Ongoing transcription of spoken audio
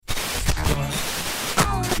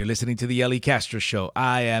You're listening to the Ellie Castro Show.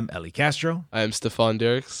 I am Ellie Castro. I am Stefan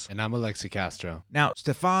Dirks. And I'm Alexi Castro. Now,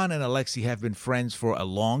 Stefan and Alexi have been friends for a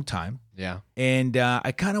long time. Yeah. And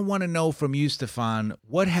I kind of want to know from you, Stefan,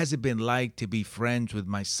 what has it been like to be friends with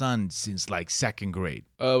my son since like second grade?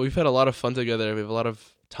 We've had a lot of fun together. We have a lot of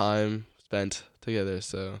time spent together,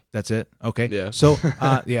 so. That's it? Okay. Yeah. So,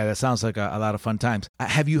 yeah, that sounds like a lot of fun times.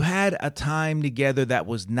 Have you had a time together that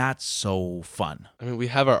was not so fun? I mean, we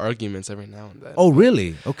have our arguments every now and then. Oh,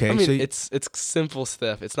 really? Okay. I mean, so it's simple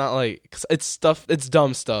stuff. It's not like, it's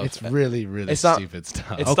dumb stuff. It's really, really stupid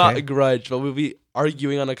stuff. It's not a grudge, but we'll be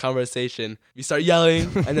arguing on a conversation. We start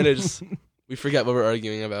yelling, and then we forget what we're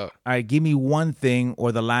arguing about. All right, give me one thing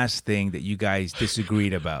or the last thing that you guys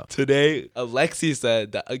disagreed about. Today, Alexi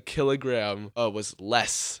said that a kilogram was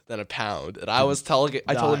less than a pound. And I told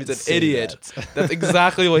him he's an idiot. That's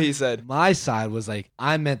exactly what he said. My side was like,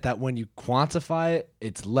 I meant that when you quantify it,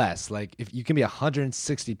 it's less. Like, if you can be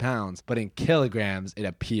 160 pounds, but in kilograms, it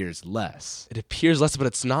appears less. It appears less, but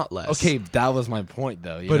it's not less. Okay, that was my point,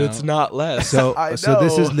 though. But it's not less. So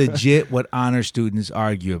this is legit what honor students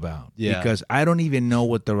argue about. Yeah. Because I don't even know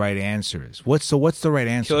what the right answer is. What's the right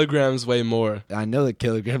answer? Kilograms weigh more. I know that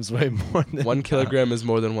kilograms weigh more than 1 kilogram is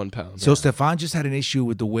more than 1 pound. So Stefan just had an issue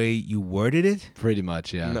with the way you worded it? Pretty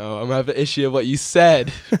much, yeah. No, I'm gonna have an issue of what you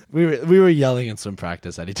said. We were yelling in some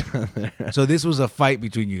practice at each other. So this was a fight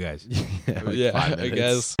between you guys. Yeah, I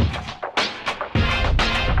guess.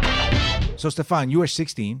 So Stefan, you are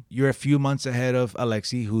 16. You're a few months ahead of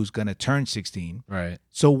Alexi, who's going to turn 16. Right.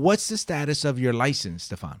 So what's the status of your license,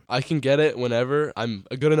 Stefan? I can get it whenever. I'm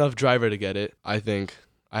a good enough driver to get it, I think.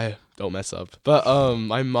 I don't mess up. But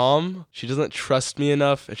my mom, she doesn't trust me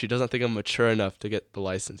enough, and she doesn't think I'm mature enough to get the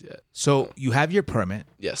license yet. So you have your permit.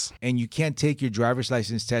 Yes. And you can't take your driver's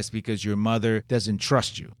license test because your mother doesn't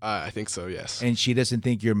trust you. I think so, yes. And she doesn't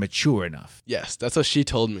think you're mature enough. Yes, that's what she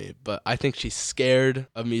told me. But I think she's scared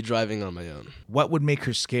of me driving on my own. What would make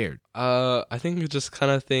her scared? I think it's just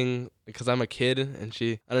kind of thing because I'm a kid, and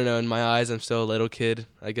I don't know, in my eyes, I'm still a little kid,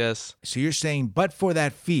 I guess. So you're saying, but for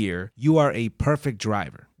that fear, you are a perfect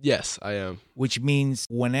driver. Yes, I am. Which means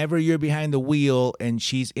whenever you're behind the wheel and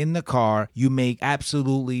she's in the car, you make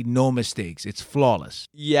absolutely no mistakes. It's flawless.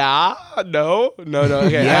 Yeah, no.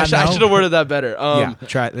 Okay, Yeah, actually, no? I should have worded that better.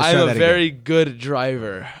 Let's try I'm that a again. very good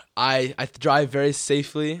driver. I drive very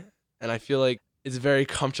safely, and I feel like it's a very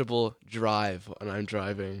comfortable drive when I'm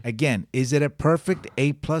driving. Again, is it a perfect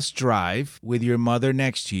A+ drive with your mother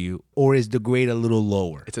next to you, or is the grade a little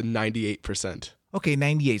lower? It's a 98%. Okay,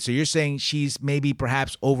 98. So you're saying she's maybe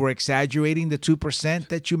perhaps over-exaggerating the 2%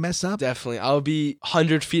 that you mess up? Definitely. I'll be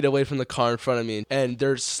 100 feet away from the car in front of me, and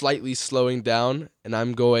they're slightly slowing down, and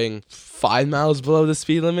I'm going 5 miles below the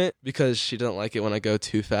speed limit because she doesn't like it when I go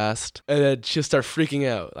too fast. And then she'll start freaking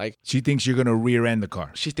out. Like, She thinks you're going to rear-end the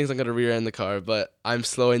car. she thinks I'm going to rear end the car, but I'm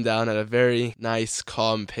slowing down at a very nice,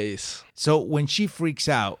 calm pace. So when she freaks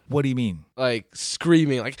out, what do you mean? Like,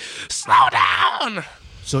 screaming, like, slow down!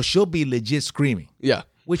 So she'll be legit screaming. Yeah.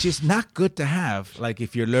 Which is not good to have, like,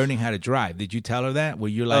 if you're learning how to drive. Did you tell her that?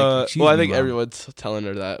 Where you're like, excuse well, I me, think Mom. everyone's telling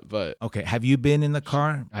her that, but Okay, have you been in the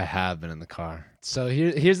car? I have been in the car. So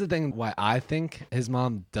here's the thing why I think his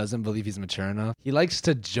mom doesn't believe he's mature enough. He likes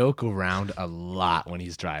to joke around a lot when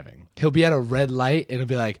he's driving. He'll be at a red light and he'll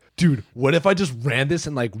be like, dude, what if I just ran this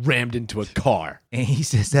and like rammed into a car? And he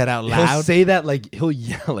says that out He'll loud? say that, like, he'll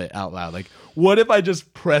yell it out loud. Like, what if I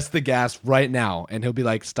just press the gas right now? And he'll be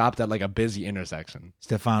like stopped at like a busy intersection.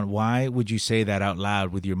 Stefan, why would you say that out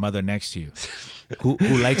loud with your mother next to you?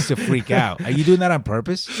 who likes to freak out? Are you doing that on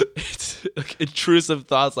purpose? it's like intrusive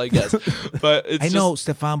thoughts, I guess. But it's I know,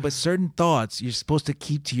 Stefan, but certain thoughts you're supposed to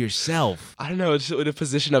keep to yourself. I don't know, it's just in a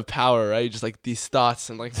position of power, right? Just like these thoughts,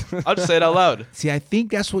 and like, I'll just say it out loud. See, I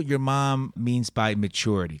think that's what your mom means by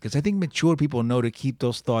maturity, because I think mature people know to keep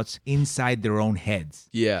those thoughts inside their own heads.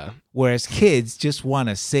 Yeah. Whereas kids just want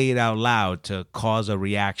to say it out loud to cause a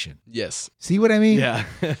reaction. Yes. See what I mean? Yeah.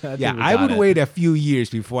 I would wait a few years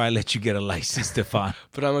before I let you get a license, Stefan.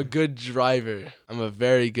 But I'm a good driver. I'm a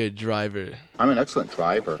very good driver. I'm an excellent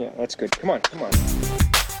driver. Yeah, that's good. Come on.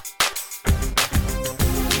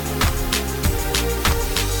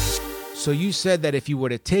 So you said that if you were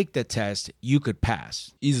to take the test, you could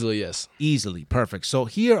pass. Easily, yes. Easily. Perfect. So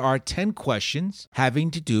here are 10 questions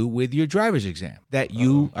having to do with your driver's exam that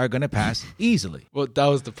you are going to pass easily. Well, that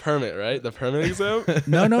was the permit, right? The permit exam?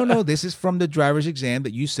 No. This is from the driver's exam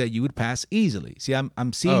that you said you would pass easily. See,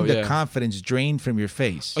 I'm seeing the confidence drain from your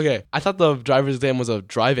face. Okay, I thought the driver's exam was a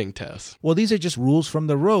driving test. Well, these are just rules from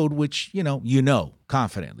the road, which, you know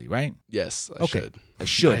confidently, right? Yes, I should.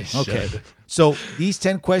 Should. I Okay. should. So these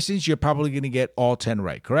 10 questions, you're probably going to get all 10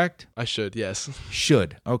 right, correct? I should, yes.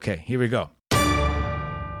 Should. Okay, here we go.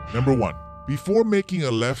 Number 1. Before making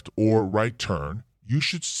a left or right turn, you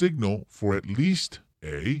should signal for at least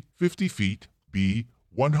A, 50 feet, B,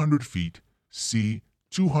 100 feet, C,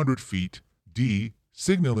 200 feet, D,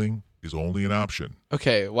 signaling is only an option.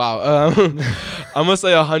 Okay, wow. I'm gonna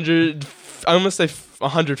say 100. I'm gonna say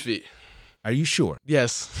 100 feet. Are you sure?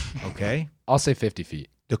 Yes, Okay. I'll say 50 feet.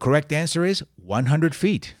 The correct answer is 100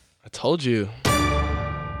 feet. I told you.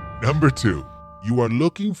 Number 2. You are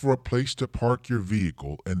looking for a place to park your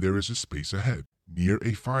vehicle and there is a space ahead, near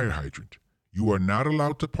a fire hydrant. You are not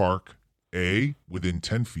allowed to park A, within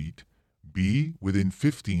 10 feet, B, within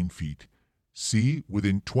 15 feet, C,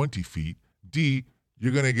 within 20 feet, D,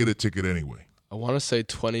 you're going to get a ticket anyway. I want to say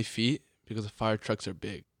 20 feet because the fire trucks are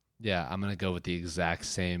big. Yeah, I'm going to go with the exact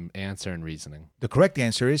same answer and reasoning. The correct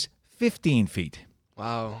answer is 15 feet.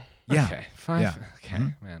 Wow. Yeah. Okay, fine. Yeah. Okay,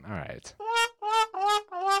 man. All right.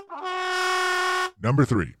 Number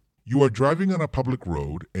 3. You are driving on a public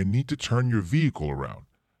road and need to turn your vehicle around.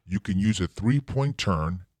 You can use a 3-point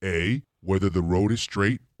turn, A, whether the road is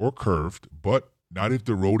straight or curved, but not if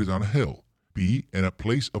the road is on a hill. B, in a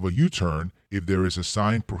place of a U-turn if there is a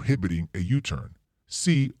sign prohibiting a U-turn.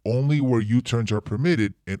 C, only where U-turns are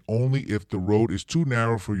permitted and only if the road is too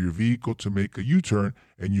narrow for your vehicle to make a U-turn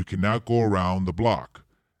and you cannot go around the block.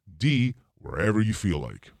 D, wherever you feel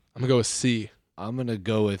like. I'm gonna go with C. I'm going to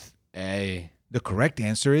go with A. The correct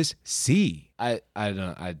answer is C. I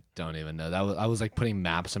don't even know. I was like putting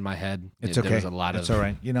maps in my head. It's There okay. was a lot It's of all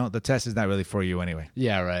right. You know, the test is not really for you anyway.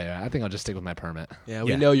 Yeah, right. I think I'll just stick with my permit. Yeah,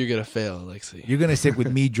 we Yeah. know you're gonna fail, Alexi. You're going to stick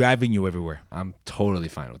with me driving you everywhere. I'm totally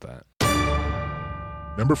fine with that.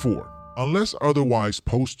 Number 4. Unless otherwise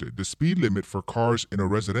posted, the speed limit for cars in a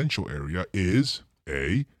residential area is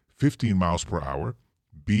A, 15 miles per hour,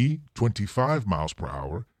 B, 25 miles per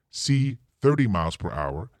hour, C, 30 miles per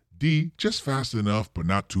hour, D, just fast enough but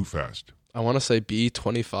not too fast. I want to say B,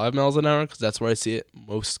 25 miles an hour because that's where I see it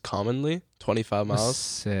most commonly. 25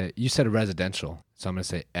 miles. You said residential, so I'm going to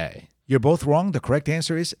say A. You're both wrong. The correct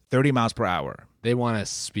answer is 30 miles per hour. They want us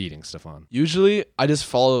speeding, Stefan. Usually, I just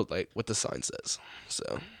follow like what the sign says.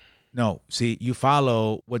 So No, see, you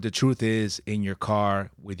follow what the truth is in your car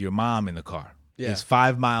with your mom in the car. Yeah. It's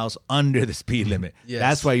 5 miles under the speed limit. Yes.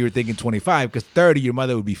 That's why you were thinking 25, because 30, your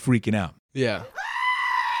mother would be freaking out. yeah.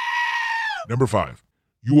 Number 5.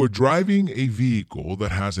 You are driving a vehicle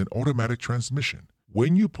that has an automatic transmission.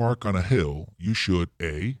 When you park on a hill, you should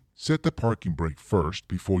A, set the parking brake first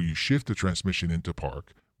before you shift the transmission into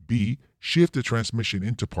park. B, shift the transmission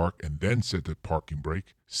into park and then set the parking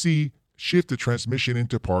brake. C, shift the transmission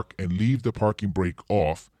into park and leave the parking brake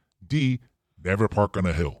off. D, never park on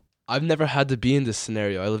a hill. I've never had to be in this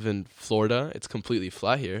scenario. I live in Florida. It's completely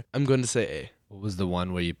flat here. I'm going to say A. What was the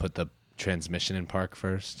one where you put the transmission in park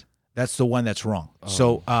first? That's the one that's wrong.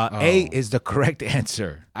 So A is the correct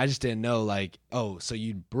answer. I just didn't know, like, so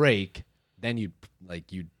you'd brake, then you'd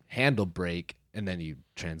handle brake, and then you'd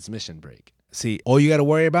transmission brake. See, all you got to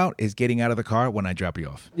worry about is getting out of the car when I drop you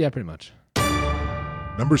off. Yeah, pretty much.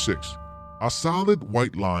 Number 6. A solid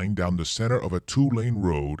white line down the center of a 2-lane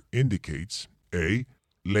road indicates A,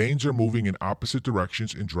 lanes are moving in opposite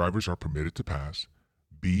directions and drivers are permitted to pass.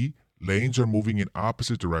 B, lanes are moving in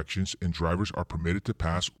opposite directions and drivers are permitted to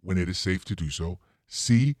pass when it is safe to do so.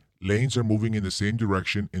 C, lanes are moving in the same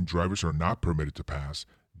direction and drivers are not permitted to pass.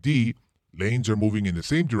 D, lanes are moving in the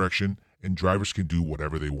same direction and drivers can do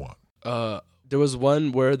whatever they want. There was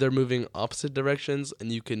one where they're moving opposite directions and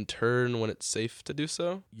you can turn when it's safe to do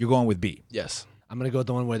so. You're going with B. Yes. I'm going to go with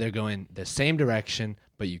the one where they're going the same direction,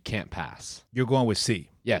 but you can't pass. You're going with C.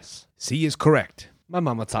 Yes. C is correct. My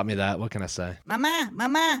mama taught me that. What can I say?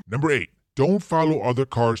 Number 8. Don't follow other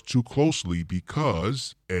cars too closely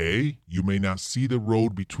because A, you may not see the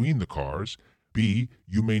road between the cars. B,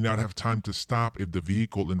 you may not have time to stop if the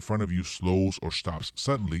vehicle in front of you slows or stops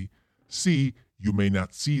suddenly. C, you may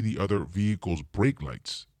not see the other vehicle's brake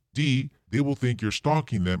lights. D, they will think you're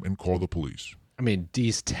stalking them and call the police. I mean,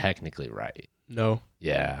 D's technically right. No,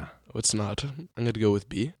 Yeah. it's not. I'm going to go with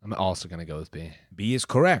B. I'm also going to go with B. B is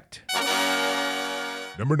correct.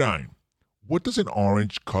 Number 9. What does an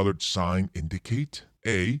orange-colored sign indicate?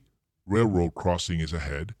 A, railroad crossing is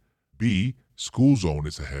ahead. B, school zone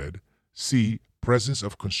is ahead. C, presence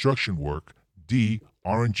of construction work. D,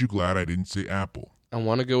 aren't you glad I didn't say apple? I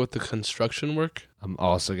want to go with the construction work. I'm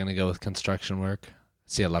also going to go with construction work.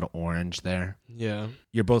 See a lot of orange there. Yeah.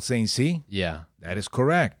 You're both saying C? Yeah. That is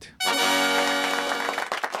correct.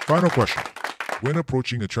 Final question. When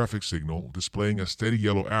approaching a traffic signal displaying a steady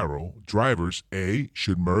yellow arrow, drivers A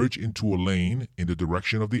should merge into a lane in the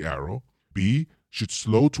direction of the arrow. B should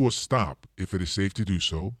slow to a stop if it is safe to do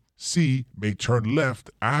so. C may turn left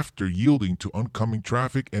after yielding to oncoming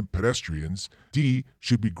traffic and pedestrians. D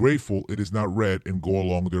should be grateful it is not red and go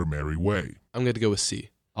along their merry way. I'm going to go with C.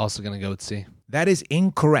 Also going to go with C. That is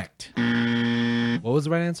incorrect. What was the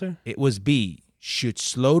right answer? It was B. Should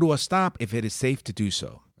slow to a stop if it is safe to do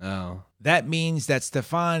so. Oh. That means that,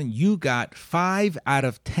 Stefan, you got 5 out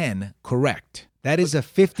of 10 correct. That is a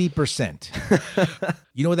 50%.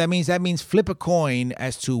 You know what that means? That means flip a coin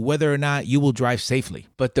as to whether or not you will drive safely.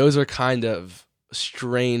 But those are kind of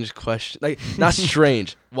strange questions. Like, not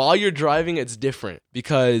strange. While you're driving, it's different.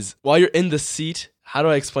 Because while you're in the seat, how do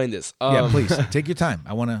I explain this? Yeah, please, take your time.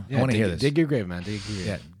 I want to hear this. Dig your grave, man. Dig your grave.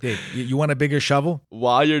 Yeah, dig. You want a bigger shovel?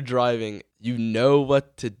 While you're driving, you know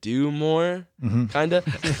what to do more, kind of.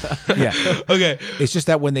 Yeah. Okay. It's just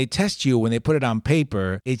that when they test you, when they put it on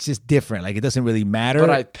paper, it's just different. Like, it doesn't really matter. But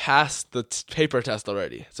I passed the paper test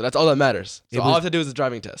already. So that's all that matters. So all I have to do is a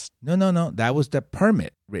driving test. No. That was the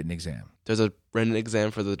permit written exam. There's a written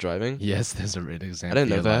exam for the driving? Yes, there's a written exam. I didn't for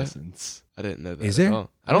know your that. license. I didn't know that. Is at there? all.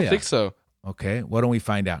 I don't yeah. think so. Okay, why don't we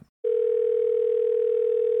find out?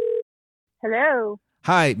 Hello.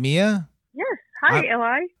 Hi, Mia. Yes. Hi,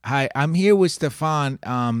 Eli. Hi, I'm here with Stefan.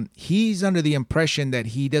 He's under the impression that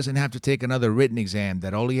he doesn't have to take another written exam,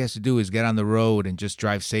 that all he has to do is get on the road and just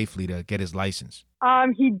drive safely to get his license.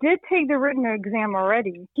 He did take the written exam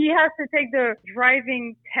already. He has to take the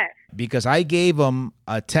driving test. Because I gave him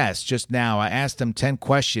a test just now. I asked him 10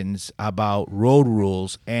 questions about road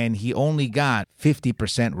rules, and he only got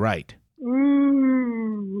 50% right.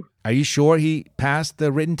 Ooh. Are you sure he passed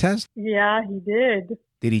the written test? Yeah, he did.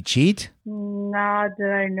 Did he cheat? Not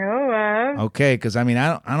that I know of. Okay, because I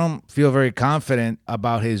don't feel very confident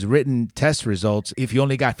about his written test results if you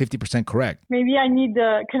only got 50% correct. Maybe I need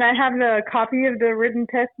can I have the copy of the written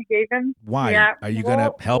test you gave him? Why? Yeah. Are you going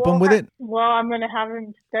to help him with it? Well, I'm going to have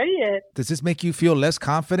him study it. Does this make you feel less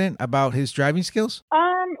confident about his driving skills?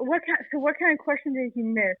 What kind of questions did he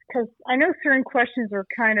miss? Because I know certain questions are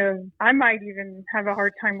I might even have a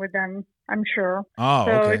hard time with them, I'm sure. Oh,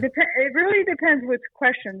 so okay. It really depends which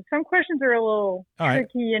questions. Some questions are a little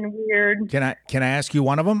tricky and weird. Can I ask you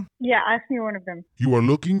one of them? Yeah, ask me one of them. You are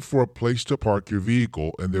looking for a place to park your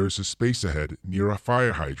vehicle and there is a space ahead near a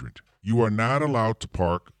fire hydrant. You are not allowed to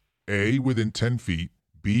park A, within 10 feet,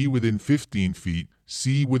 B, within 15 feet,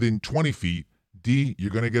 C, within 20 feet, D,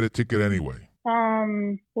 you're going to get a ticket anyway.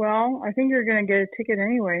 Well, I think you're going to get a ticket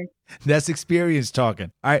anyway. That's experience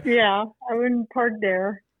talking. All right. Yeah, I wouldn't park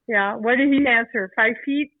there. Yeah. What did he answer? 5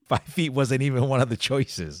 feet? 5 feet wasn't even one of the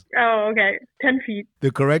choices. Oh, okay. 10 feet.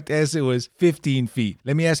 The correct answer was 15 feet.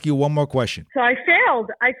 Let me ask you one more question. So I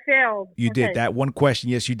failed. You did that one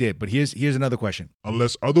question. Yes, you did. But here's another question.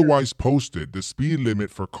 Unless otherwise posted, the speed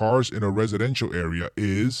limit for cars in a residential area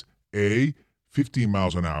is A, 15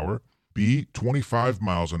 miles an hour, B, 25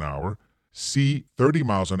 miles an hour, C, 30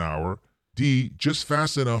 miles an hour, D, just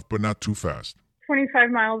fast enough but not too fast. 25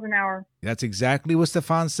 miles an hour. That's exactly what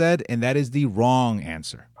Stefan said, and that is the wrong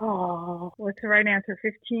answer. Oh, what's the right answer?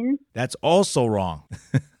 15? That's also wrong.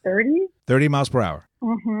 30? 30 miles per hour.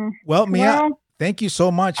 Mm-hmm. Well, Mia, thank you so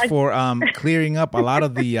much for clearing up a lot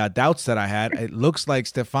of the doubts that I had. It looks like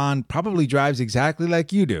Stefan probably drives exactly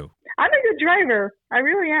like you do. I'm a good driver. I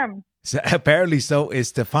really am. So, apparently so is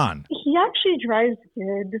Stefan. He actually drives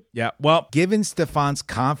good. Yeah, well, given Stefan's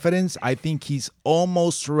confidence, I think he's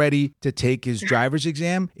almost ready to take his driver's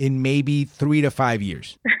exam in maybe 3 to 5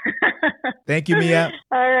 years. Thank you, Mia.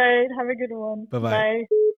 All right, have a good one. Bye-bye. Bye.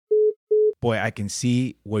 Boy, I can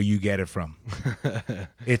see where you get it from.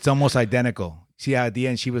 It's almost identical. See how at the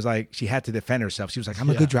end she was like, she had to defend herself. She was like, I'm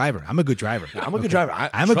a good driver. I'm a good driver. I'm a good driver.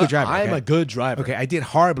 I'm a good driver. I'm okay? a good driver. Okay, I did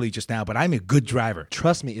horribly just now, but I'm a good driver.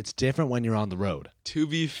 Trust me, it's different when you're on the road. To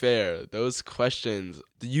be fair, those questions,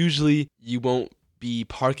 usually you won't be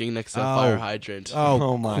parking next to a Oh. fire hydrant.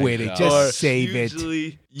 Oh, my quit God. it. Just Or save it.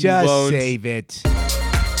 usually you Just won't. save it.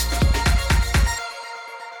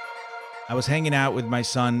 I was hanging out with my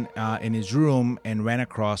son in his room and ran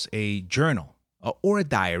across a journal or a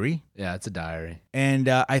diary. Yeah, it's a diary. And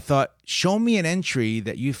I thought, show me an entry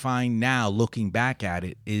that you find now, looking back at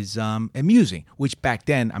it, is amusing, which back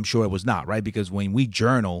then I'm sure it was not, right? Because when we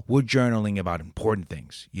journal, we're journaling about important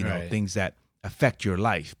things, Right. things that affect your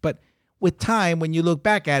life. But with time, when you look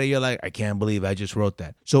back at it, you're like, I can't believe I just wrote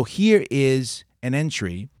that. So here is an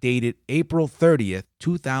entry dated April 30th,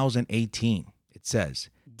 2018. It says,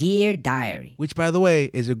 Dear Diary, which, by the way,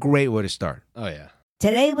 is a great way to start. Oh, yeah.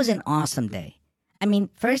 today was an awesome day. I mean,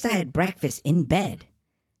 first I had breakfast in bed.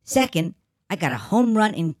 Second, I got a home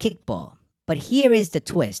run in kickball. But here is the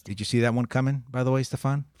twist. Did you see that one coming, by the way,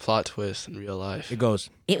 Stefan? Plot twist in real life. It goes,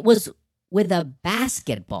 It was with a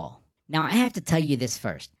basketball. Now, I have to tell you this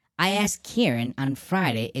first. I asked Kieran on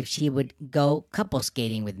Friday if she would go couple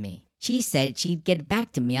skating with me. She said she'd get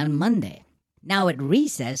back to me on Monday. Now, at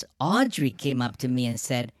recess, Audrey came up to me and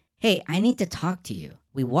said, "Hey, I need to talk to you."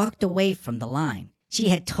 We walked away from the line. She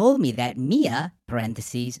had told me that Mia,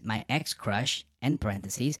 parentheses, my ex-crush, end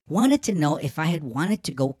parentheses, wanted to know if I had wanted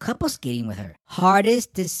to go couple skating with her.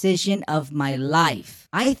 Hardest decision of my life.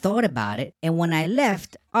 I thought about it, and when I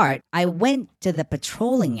left Art, I went to the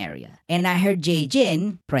patrolling area, and I heard Jay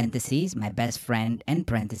Jin, parentheses, my best friend, end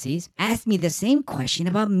parentheses, ask me the same question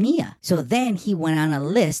about Mia. So then he went on a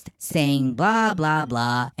list saying blah, blah,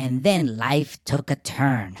 blah, and then life took a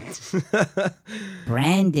turn.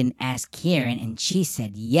 Brandon asked Kieran, and she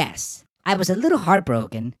said yes. I was a little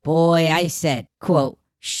heartbroken. Boy, I said, quote,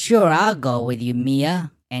 "Sure, I'll go with you,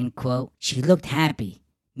 Mia," end quote. She looked happy.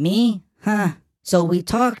 Me? Huh. So we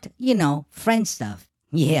talked, friend stuff.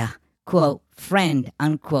 Yeah, quote, friend,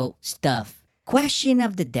 unquote, stuff. Question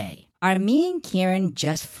of the day. Are me and Kieran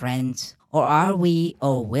just friends? Or are we,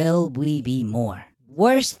 or will we be more?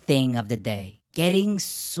 Worst thing of the day. Getting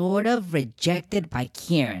sort of rejected by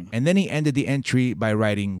Kieran. and then he ended the entry by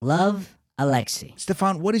writing, Love, Alexi.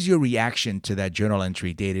 Stefan, what is your reaction to that journal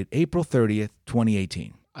entry dated April 30th,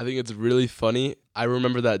 2018? I think it's really funny. I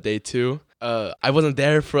remember that day too. I wasn't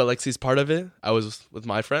there for Alexi's part of it. I was with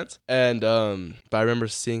my friends. And but I remember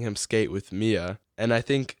seeing him skate with Mia. And I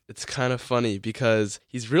think it's kind of funny because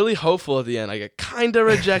he's really hopeful at the end. I get kind of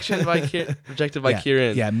rejected by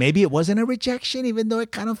Kieran. Yeah, maybe it wasn't a rejection, even though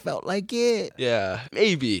it kind of felt like it. Yeah,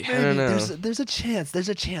 maybe. I don't know. There's a chance. There's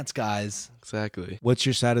a chance, guys. Exactly. What's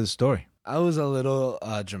your side of the story? I was a little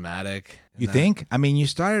dramatic. You think? I mean, you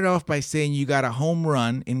started off by saying you got a home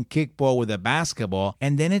run in kickball with a basketball,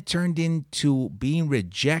 and then it turned into being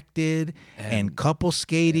rejected and couple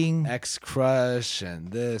skating. Ex-crush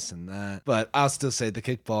and this and that. But I'll still say the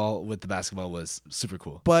kickball with the basketball was super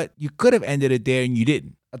cool. But you could have ended it there and you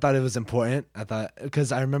didn't. I thought it was important.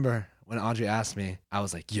 Because I remember when Audrey asked me, I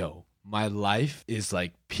was like, yo, my life is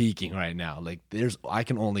like peaking right now. Like I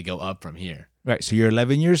can only go up from here. Right. So you're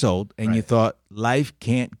 11 years old and you thought life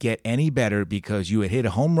can't get any better because you had hit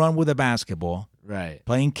a home run with a basketball, right,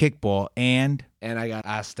 playing kickball, and I got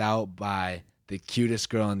asked out by the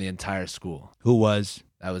cutest girl in the entire school. Who was?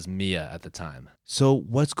 That was Mia at the time. So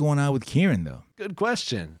what's going on with Kieran, though? Good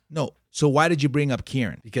question. No. So why did you bring up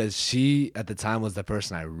Kieran? Because she, at the time, was the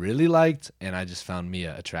person I really liked, and I just found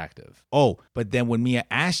Mia attractive. Oh, but then when Mia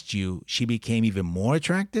asked you, she became even more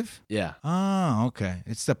attractive? Yeah. Oh, okay.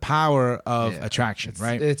 It's the power of attraction,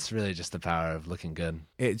 right? It's really just the power of looking good.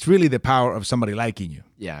 It's really the power of somebody liking you.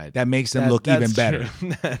 Yeah. That makes them look even better.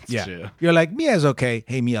 That's true. You're like, Mia's okay.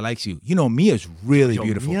 Hey, Mia likes you. You know, Mia's really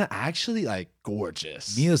beautiful. Mia actually,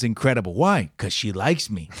 gorgeous. Mia's incredible. Why? Because she likes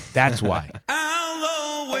me. That's why.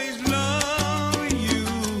 I'll always love you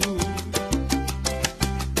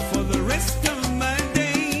for the rest of my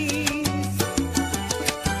days.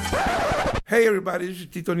 Hey everybody, this is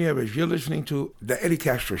Tito Nieves. You're listening to The Eddie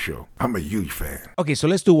Castro Show. I'm a huge fan. Okay, so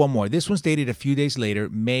let's do one more. This one's dated a few days later,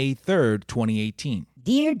 May 3rd, 2018.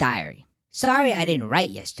 Dear Diary, sorry I didn't write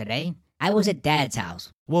yesterday. I was at Dad's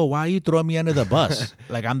house. Whoa, why you throw me under the bus?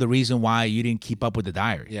 Like I'm the reason why you didn't keep up with the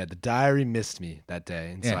diary. Yeah, the diary missed me that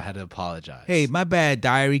day, and so I had to apologize. Hey, my bad,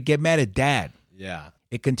 diary. Get mad at Dad. Yeah.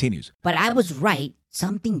 It continues. But I was right.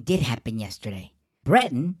 Something did happen yesterday.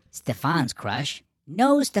 Breton, Stefan's crush,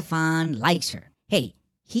 knows Stefan likes her. Hey,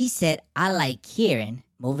 he said I like Kieran.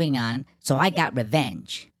 Moving on. So I got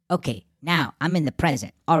revenge. Okay, now I'm in the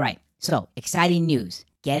present. All right, so exciting news.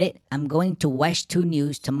 Get it? I'm going to West 2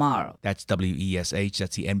 News tomorrow. That's WESH.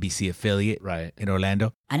 That's the NBC affiliate in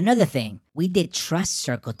Orlando. Another thing, we did Trust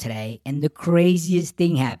Circle today, and the craziest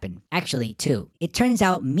thing happened. Actually, two. It turns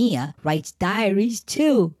out Mia writes diaries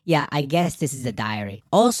too. Yeah, I guess this is a diary.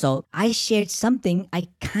 Also, I shared something I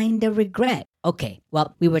kinda regret. Okay,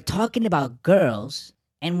 well, we were talking about girls,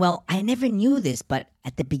 and well, I never knew this, but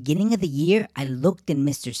at the beginning of the year, I looked in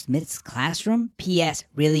Mr. Smith's classroom, P.S.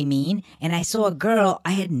 really mean, and I saw a girl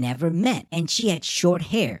I had never met, and she had short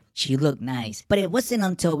hair. She looked nice, but it wasn't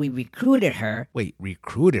until we recruited her. Wait,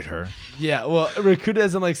 recruited her? Yeah, well, recruited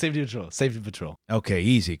as in like safety patrol. Okay,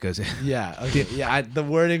 easy, because Yeah, okay, yeah. The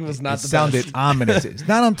wording was not it the sounded best. ominous. It's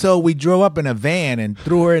not until we drove up in a van and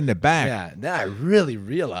threw her in the back. Yeah, then I really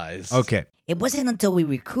realized. Okay. It wasn't until we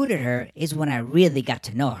recruited her is when I really got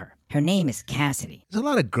to know her. Her name is Cassidy. There's a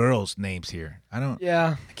lot of girls' names here.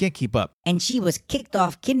 Yeah. I can't keep up. And she was kicked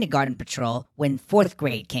off kindergarten patrol when 4th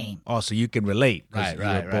grade came. Also, you can relate. 'Cause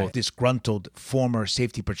Right, you're both disgruntled former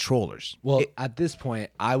safety patrollers. Well, at this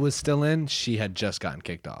point, I was still in. She had just gotten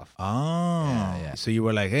kicked off. Oh. Yeah. So you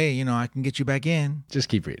were like, hey, I can get you back in. Just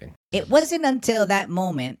keep reading. It wasn't until that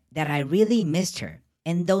moment that I really missed her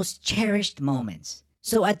and those cherished moments.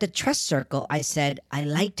 So at the trust circle, I said I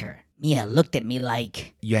liked her. Mia looked at me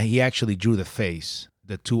like... Yeah, he actually drew the face,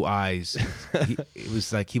 the two eyes. It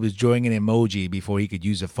was like he was drawing an emoji before he could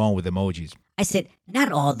use a phone with emojis. I said,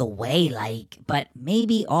 not all the way like, but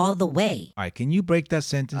maybe all the way. All right, can you break that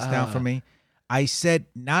sentence down for me? I said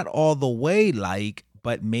not all the way like,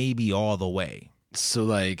 but maybe all the way. So,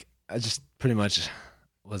 like, I just pretty much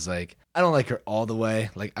was like, I don't like her all the way.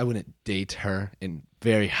 Like, I wouldn't date her in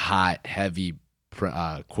very hot, heavy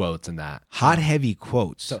quotes and that. Hot, heavy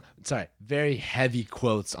quotes. So, sorry, very heavy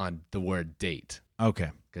quotes on the word date. Okay.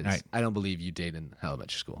 Because All right. I don't believe you date in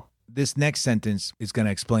elementary school. This next sentence is going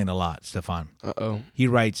to explain a lot, Stefan. Uh-oh. He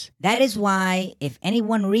writes, That is why if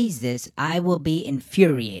anyone reads this, I will be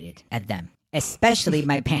infuriated at them, especially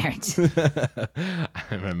my parents. I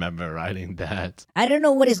remember writing that. I don't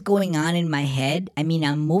know what is going on in my head. I mean,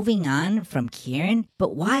 I'm moving on from Kieran,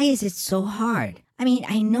 but why is it so hard? I mean,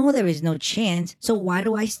 I know there is no chance, so why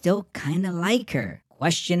do I still kind of like her?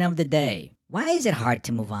 Question of the day. Why is it hard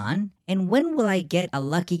to move on? And when will I get a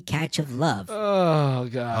lucky catch of love? Oh,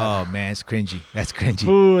 God. oh, man, it's cringy. That's cringy.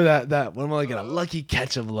 Ooh, that. When will I get a lucky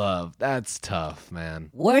catch of love? That's tough,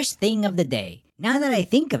 man. Worst thing of the day. Now that I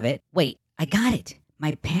think of it, wait, I got it.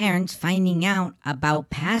 My parents finding out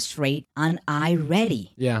about pass rate on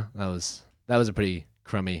iReady. Yeah, that was a pretty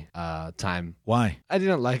crummy time. Why? I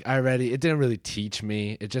didn't like iReady. It didn't really teach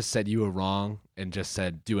me. It just said you were wrong and just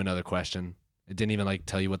said do another question. It didn't even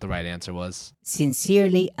tell you what the right answer was.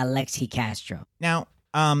 Sincerely, Alexi Castro. Now,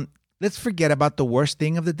 let's forget about the worst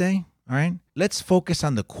thing of the day, all right? Let's focus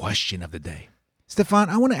on the question of the day. Stefan,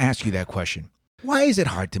 I want to ask you that question. Why is it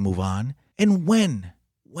hard to move on? And when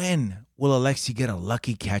will Alexi get a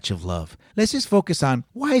lucky catch of love? Let's just focus on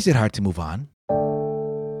why is it hard to move on?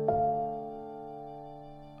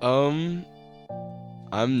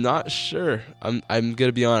 I'm not sure. I'm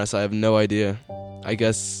gonna be honest. I have no idea. I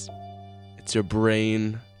guess it's your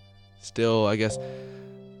brain still, I guess.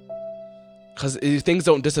 Because things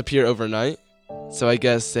don't disappear overnight. So I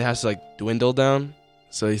guess it has to dwindle down.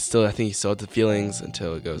 So I think he still has the feelings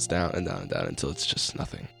until it goes down and down and down until it's just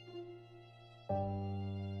nothing.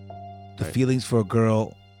 The feelings for a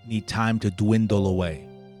girl need time to dwindle away.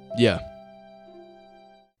 Yeah.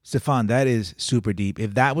 Stefan, that is super deep.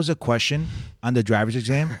 If that was a question on the driver's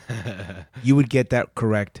exam, you would get that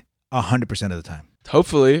correct 100% of the time.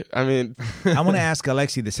 Hopefully. I mean, I want to ask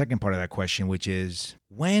Alexi the second part of that question, which is,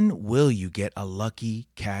 when will you get a lucky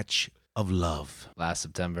catch of love? Last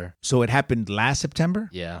September. So it happened last September?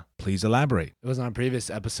 Yeah. Please elaborate. It was on a previous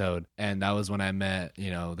episode, and that was when I met,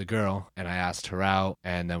 the girl, and I asked her out,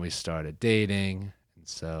 and then we started dating. And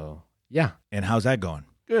so, yeah. And how's that going?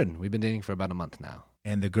 Good. We've been dating for about a month now.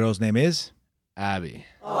 And the girl's name is? Abby.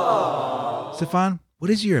 Stefan, what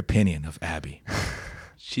is your opinion of Abby?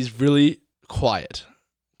 she's really quiet.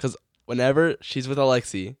 Because whenever she's with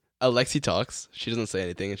Alexi talks. She doesn't say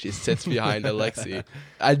anything, and she sits behind Alexi.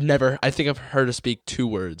 I think I've heard her speak 2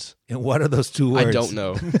 words. And what are those 2 words? I don't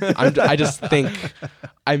know. I just think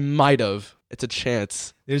I might have. It's a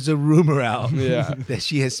chance. There's a rumor out Yeah. that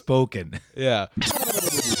she has spoken. Yeah.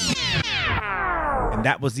 And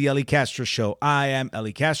that was the Ellie Castro Show. I am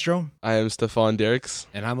Ellie Castro. I am Stefan Derricks.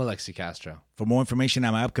 And I'm Alexi Castro. For more information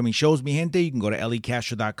on my upcoming shows, mi gente, you can go to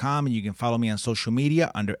elliecastro.com and you can follow me on social media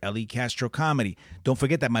under Ellie Castro Comedy. Don't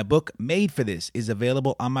forget that my book, Made for This, is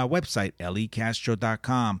available on my website,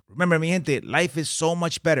 elliecastro.com. Remember, mi gente, life is so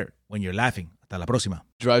much better when you're laughing. Hasta la próxima.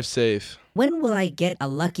 Drive safe. When will I get a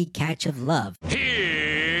lucky catch of love?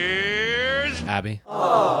 Abby.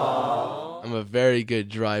 I'm a very good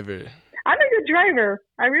driver. I'm a good driver.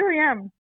 I really am.